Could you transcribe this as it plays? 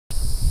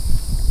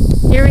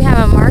Here we have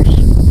a marsh,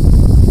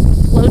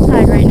 low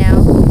tide right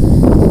now.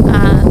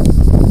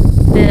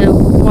 The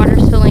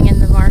water's filling in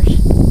the marsh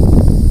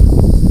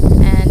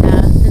and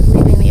is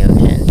leaving the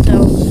ocean.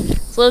 So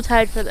it's low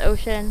tide for the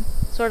ocean,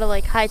 sort of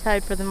like high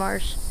tide for the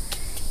marsh.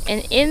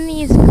 And in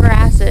these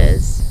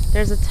grasses,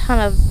 there's a ton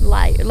of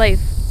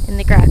life in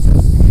the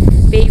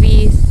grasses.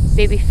 Babies,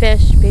 baby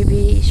fish,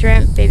 baby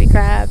shrimp, baby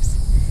crabs,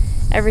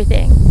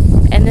 everything.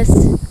 And this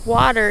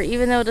water,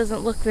 even though it doesn't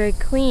look very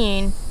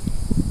clean,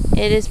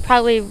 it is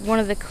probably one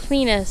of the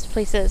cleanest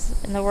places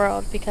in the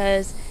world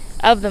because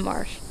of the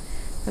marsh.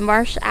 The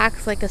marsh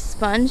acts like a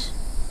sponge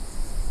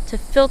to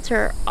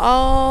filter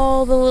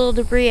all the little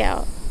debris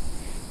out.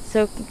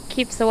 So it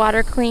keeps the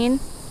water clean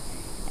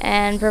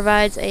and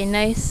provides a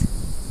nice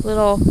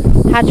little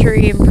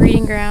hatchery and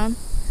breeding ground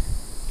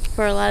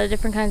for a lot of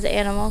different kinds of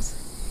animals.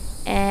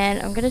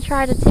 And I'm going to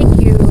try to take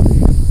you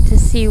to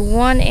see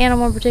one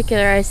animal in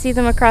particular. I see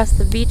them across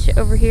the beach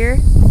over here,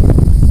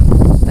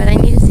 but I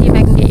need to